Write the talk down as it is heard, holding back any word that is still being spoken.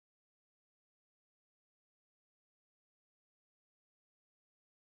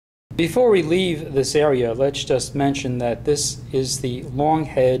Before we leave this area, let's just mention that this is the long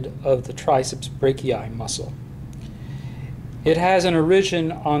head of the triceps brachii muscle. It has an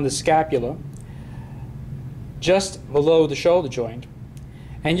origin on the scapula, just below the shoulder joint,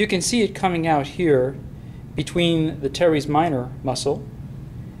 and you can see it coming out here between the teres minor muscle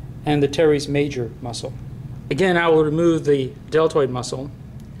and the teres major muscle. Again, I will remove the deltoid muscle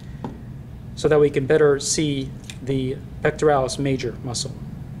so that we can better see the pectoralis major muscle.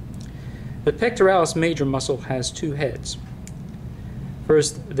 The pectoralis major muscle has two heads.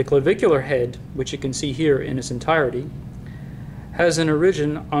 First, the clavicular head, which you can see here in its entirety, has an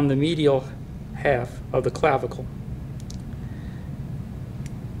origin on the medial half of the clavicle.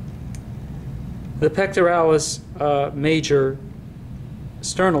 The pectoralis major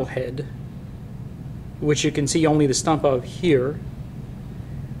sternal head, which you can see only the stump of here,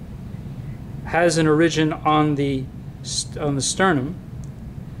 has an origin on the sternum,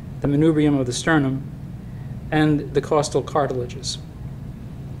 the manubrium of the sternum, and the costal cartilages.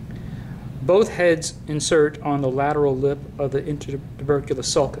 Both heads insert on the lateral lip of the intertubercular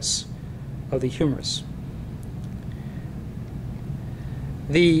sulcus of the humerus.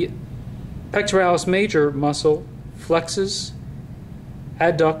 The pectoralis major muscle flexes,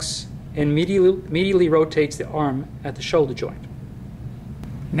 adducts, and medially rotates the arm at the shoulder joint.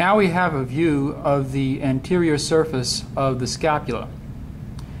 Now we have a view of the anterior surface of the scapula.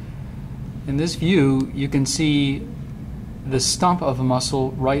 In this view, you can see the stump of a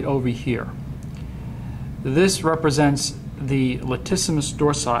muscle right over here. This represents the Latissimus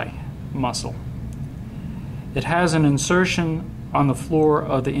dorsi muscle. It has an insertion on the floor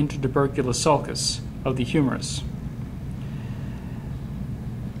of the intertubercular sulcus of the humerus.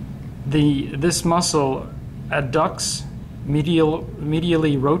 This muscle adducts,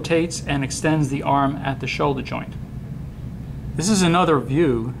 medially rotates, and extends the arm at the shoulder joint. This is another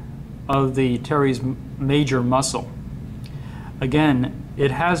view of the teres major muscle. Again,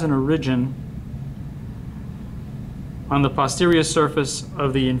 it has an origin on the posterior surface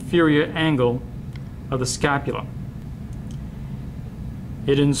of the inferior angle of the scapula.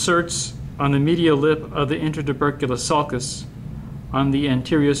 It inserts on the medial lip of the intertubercular sulcus on the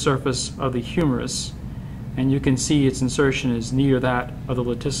anterior surface of the humerus, and you can see its insertion is near that of the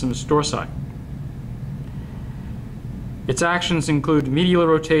Latissimus dorsi. Its actions include medial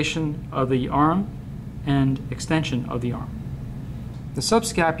rotation of the arm and extension of the arm. The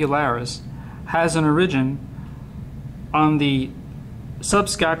subscapularis has an origin on the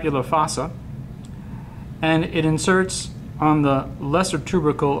subscapular fossa, and it inserts on the lesser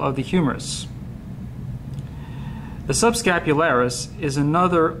tubercle of the humerus. The subscapularis is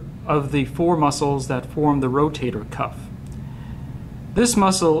another of the four muscles that form the rotator cuff. This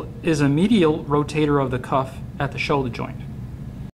muscle is a medial rotator of the cuff at the shoulder joint.